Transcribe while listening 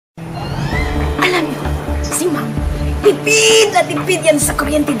Tipid na tipid yan sa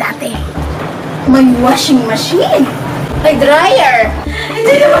kuryente dati. May washing machine. May dryer.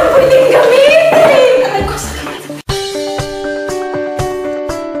 Hindi naman pwedeng gamitin. Alam ko sa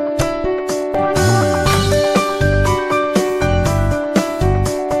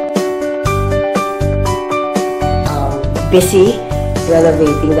busy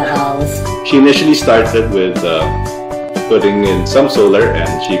renovating the house. She initially started with putting in some solar,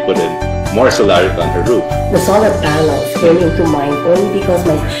 and she put in more Solaric on her roof. The solar panels came into mind only because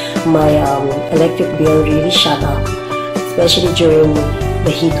my electric bill really shot up, especially during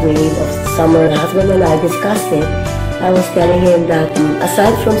the heat wave of summer. My husband and I discussed it. I was telling him that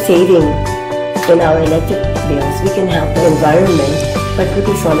aside from saving in our electric bills, we can help the environment by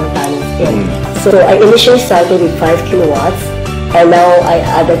putting solar panels in. So I initially started with 5 kilowatts, and now I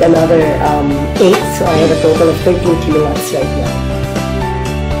added another 8, so I have a total of 13 kilowatts right now.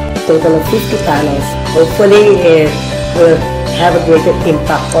 Total of 50 panels. Hopefully it will have a greater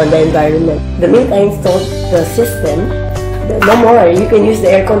impact on the environment. The minute I installed the system, no more. You can use the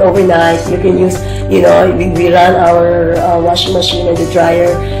aircon overnight. You can use, we run our washing machine and the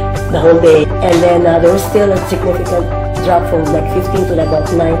dryer the whole day. And then there was still a significant drop from like 15 to about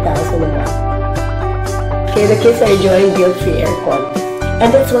 9,000 a month. Okay, the kids are enjoying guilt-free aircon.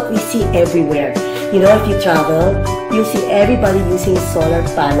 And that's what we see everywhere. If you travel, you see everybody using solar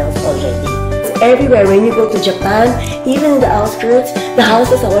panels already. It's everywhere. When you go to Japan, even in the outskirts, the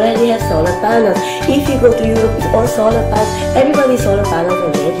houses already have solar panels. If you go to Europe, it's all solar panels. Everybody's solar panels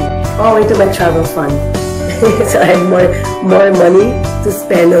already. All into my travel fund. So I have more money to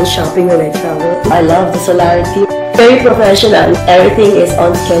spend on shopping when I travel. I love the Solaric team. Very professional. Everything is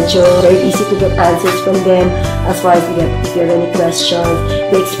on schedule. Very easy to get answers from them. As far as if you have any questions,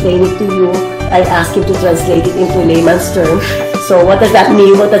 they explain it to you. I ask him to translate it into layman's terms. So what does that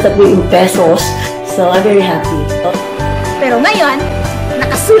mean? What does that mean in pesos? So I'm very happy. Pero ngayon,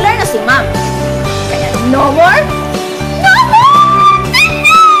 nakasolar na si Ma'am.